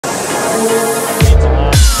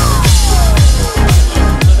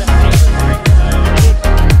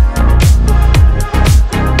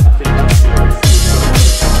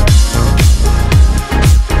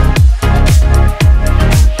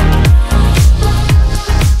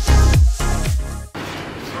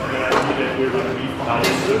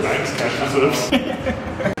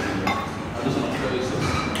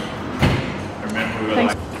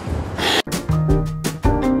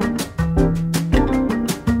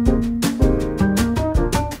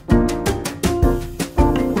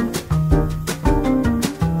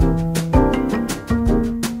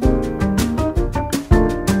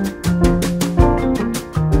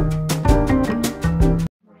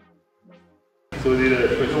So we need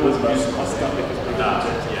a special list.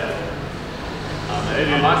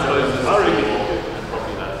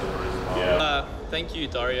 Thank you,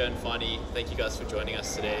 Dario and Fani. Thank you guys for joining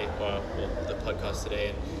us today, or the podcast today,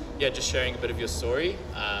 and yeah, just sharing a bit of your story.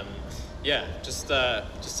 Just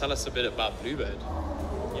tell us a bit about Bluebird.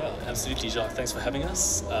 Yeah, absolutely, Jacques. Thanks for having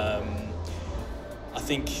us. I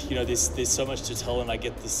think there's so much to tell, and I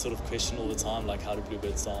get this sort of question all the time, like how did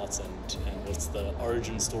Bluebird start and what's the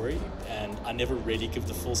origin story? And I never really give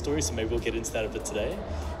the full story, so maybe we'll get into that a bit today.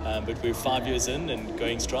 But we're 5 years in and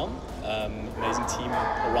going strong. Amazing team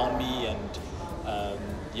around me, and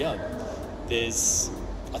there's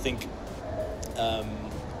I think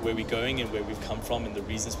where we're going and where we've come from and the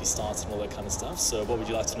reasons we started and all that kind of stuff. So what would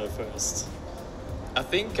you like to know first? I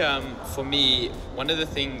think for me, one of the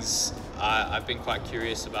things I've been quite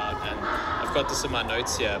curious about, and I've got this in my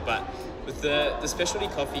notes here, but with the specialty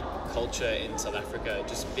coffee culture in South Africa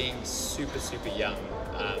just being super young,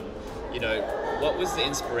 what was the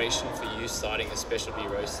inspiration for you starting a specialty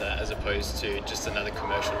roaster as opposed to just another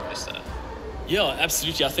commercial roaster? Yeah,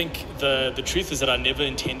 absolutely. I think the truth is that I never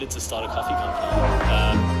intended to start a coffee company.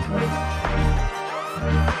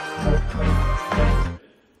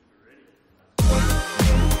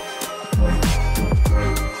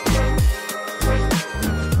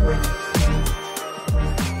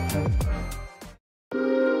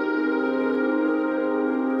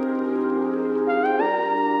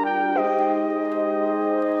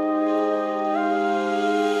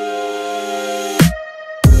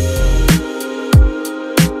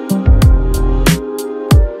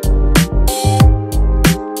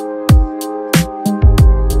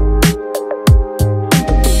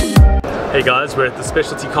 Hey guys, we're at the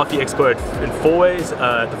Specialty Coffee Expo in Fourways,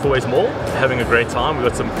 at the Fourways Mall, having a great time. We've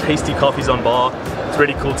got some tasty coffees on bar. It's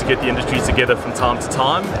really cool to get the industry together from time to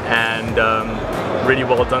time, and really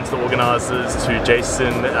well done to the organisers, to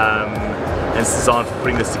Jason and Suzanne for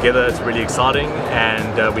putting this together. It's really exciting,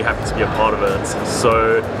 and we're happy to be a part of it.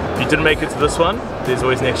 So if you didn't make it to this one, there's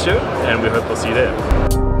always next year, and we hope we'll see you there.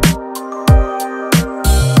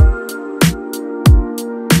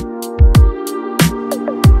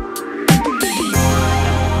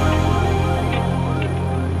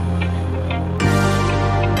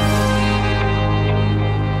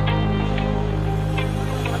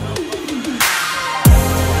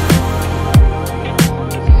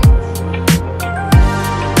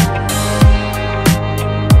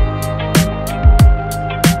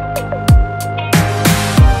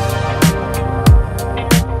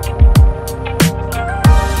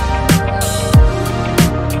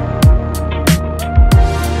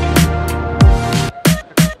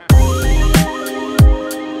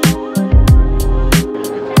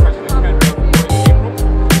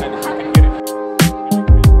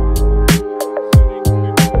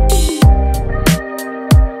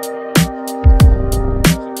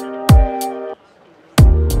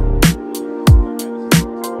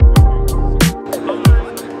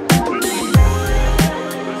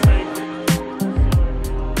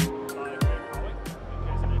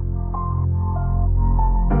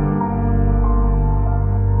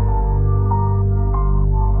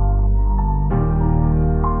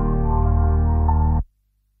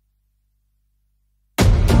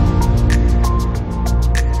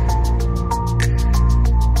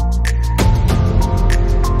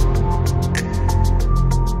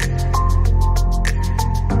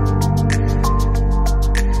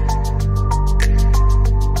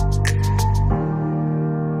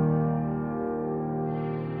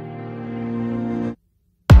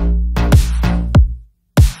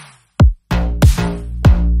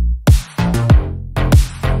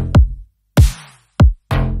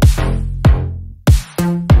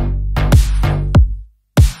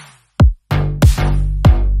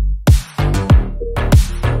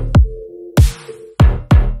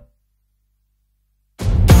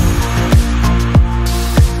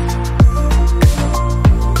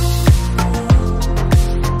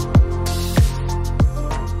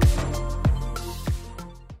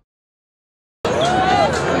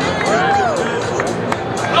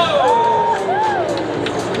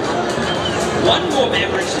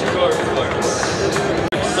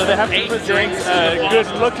 So they have to present a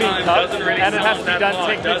good-looking cup, and it has to be done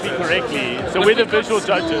technically correctly. So we're the visual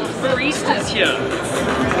judges. Baristas here.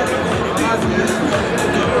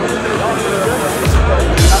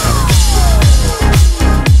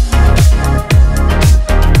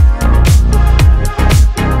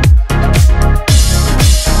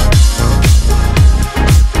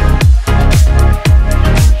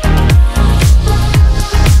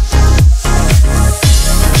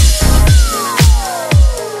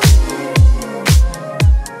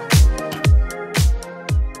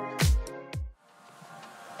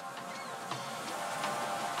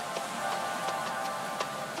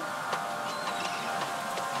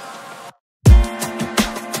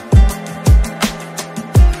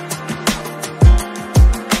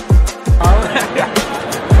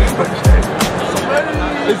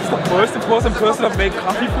 awesome person I've made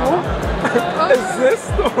coffee for. Is this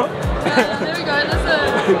the one? There we go, there's a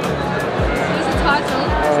title.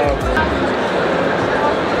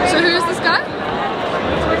 So who is this guy?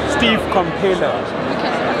 Steve Compella.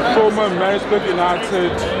 Okay. Former Marisburg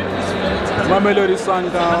United, Mamelodi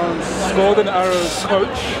Sundowns, Golden Arrows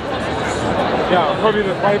coach. Yeah, probably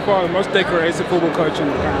by far the most decorated football coach in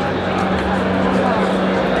the country.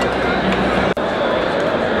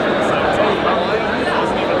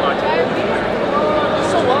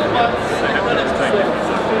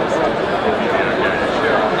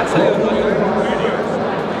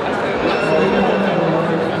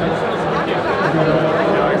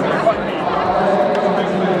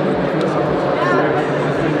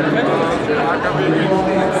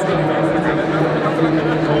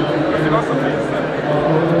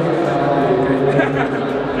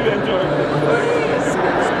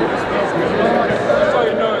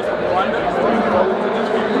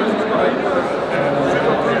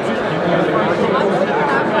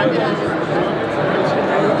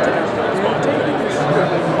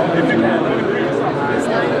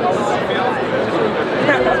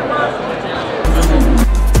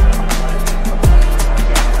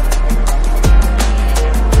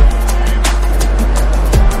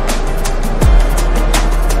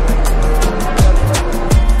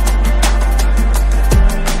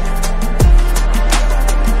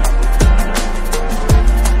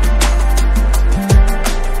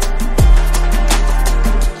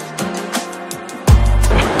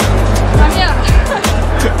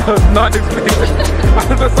 I was not expecting. I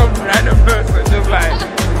was some random person just like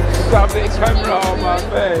shoved the camera on my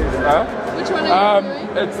face. Huh? Which one are you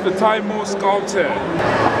doing? It's the Timemore Sculptor.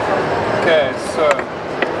 Okay, so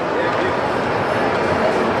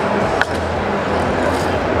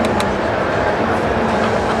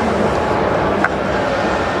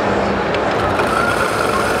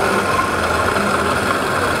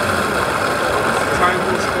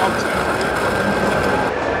Timemore Sculptor.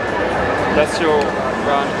 That's your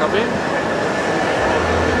ground copy.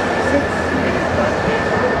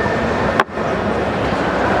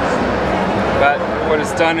 But what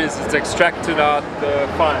it's done is it's extracted out the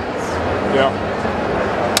fines. Yeah.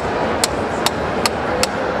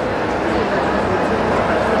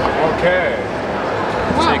 Okay.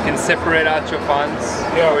 Wow. So you can separate out your fines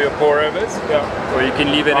for your pour overs. Yeah. Or you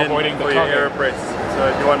can leave it in for your AeroPress. So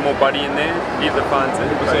if you want more body in there, leave the fines in.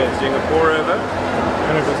 But if you're doing a pour over,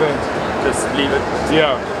 100%. Just leave it.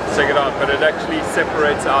 Yeah. Check it out, but it actually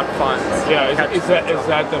separates out fines. Yeah, is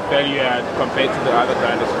that the value add compared to the other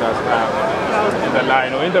grinders you guys have in the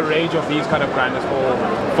line or in the range of these kind of grinders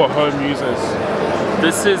for home users?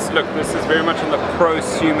 This is very much on the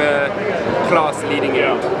prosumer class leading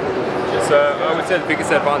edge. So I would say the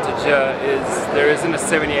biggest advantage here is there isn't a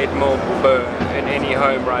 78mm burr in any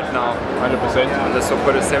home right now. 100%. And this will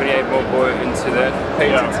put a 78mm burr into that,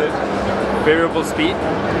 patented. Variable speed,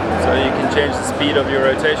 so you can change the speed of your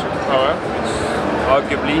rotation power, which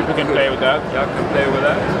arguably you can play with that. Yeah, I can play with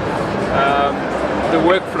that. The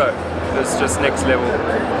workflow is just next level.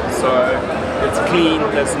 So it's clean,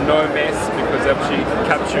 there's no mess because I'm actually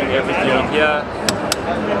capturing everything here.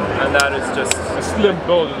 And that is just a slim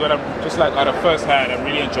build is what I'm just like out of first hand. I'm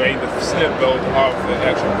really enjoying the slim build of the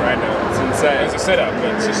actual grinder. It's insane. It's a setup,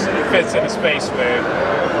 it fits in a space where it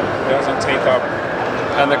doesn't take up.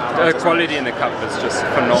 And the quality in the cup is just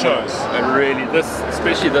phenomenal. And really,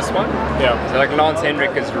 especially this one. Yeah. So like Lance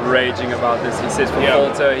Henrik is raging about this. He says for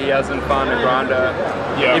Volta he hasn't found a grinder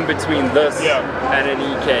in between this and an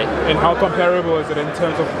EK. And how comparable is it in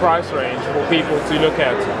terms of price range for people to look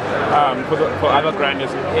at for other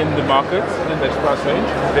grinders in the market in this price range?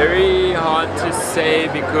 Very hard to say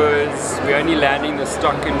because we're only landing the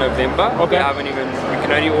stock in November. Okay. We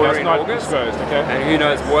can only order in August. Okay. And who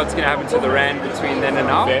knows what's going to happen to the rand between then and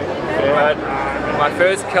now. But my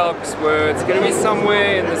first calcs were it's going to be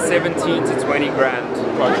somewhere in the 17 to 20 grand.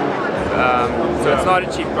 Gotcha. So it's not a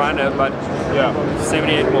cheap grinder, but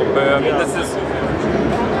 78mm burr. I mean, this is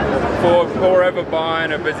for pour over bar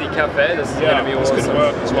in a busy cafe. This is going to be awesome. This could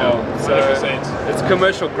work as well. So 100%. It's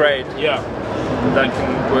commercial grade. Yeah. That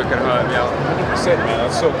can work at home. Yeah. 100%, man.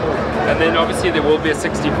 That's so cool. And then obviously there will be a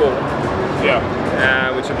 64. Yeah.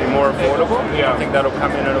 Which will be more affordable. Yeah. I think that'll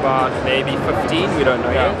come in at about maybe 15. We don't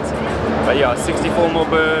know yet. But yeah, 64mm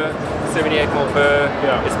burr, 78mm burr,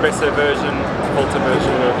 espresso version, filter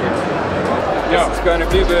version. Yeah. This is going to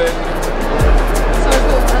Bluebird. So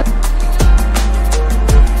cool.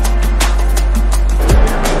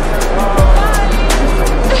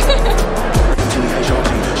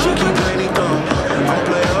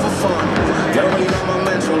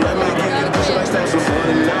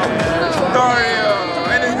 Dario,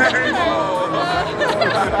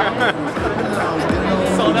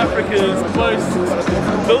 most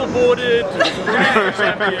billboarded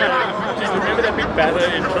champion. Just remember that big banner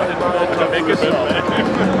in the Tribeca shop?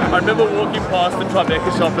 I remember walking past the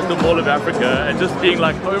Tribeca shop at the Mall of Africa and just being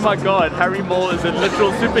like, oh my god, Harry Mole is a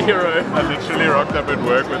literal superhero. I literally rocked up at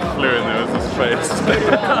work with flu and there was this face.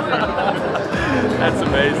 That's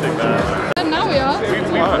amazing, man. And now we are. We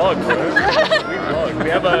vlog, bro. We vlog. We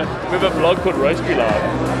have a vlog called Roastery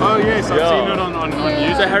Life. Oh yes, I've seen it on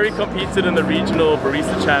YouTube. So Harry competed in the regional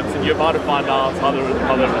barista champs, and you're about to find out how the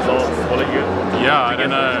results. What are you? Yeah, I don't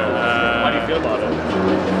know. How do you feel about it?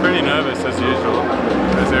 Pretty nervous as usual,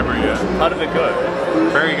 as every year. How did it go?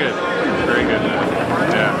 Very good. Very good.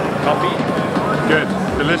 Yeah. Coffee? Good.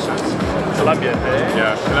 Delicious. Colombian, eh?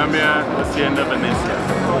 Yeah. Colombia, Hacienda, Venecia.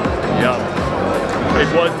 Yeah. It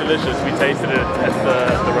was delicious. We tasted it at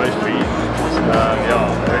the roastery. Yeah,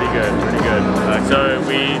 really good, really good. So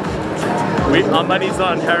our money's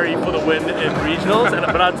on Harry for the win in regionals,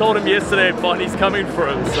 but I told him yesterday Barney's coming for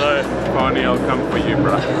him. So Barney, I'll come for you,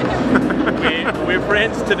 bro. we're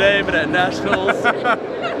friends today, but at nationals, yeah,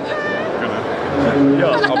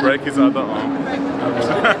 I'll break his other arm.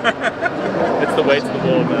 it's the way to the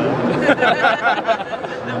wall, man.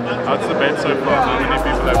 How's the bet so far? How many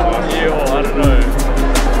people have won? Yeah, I don't know.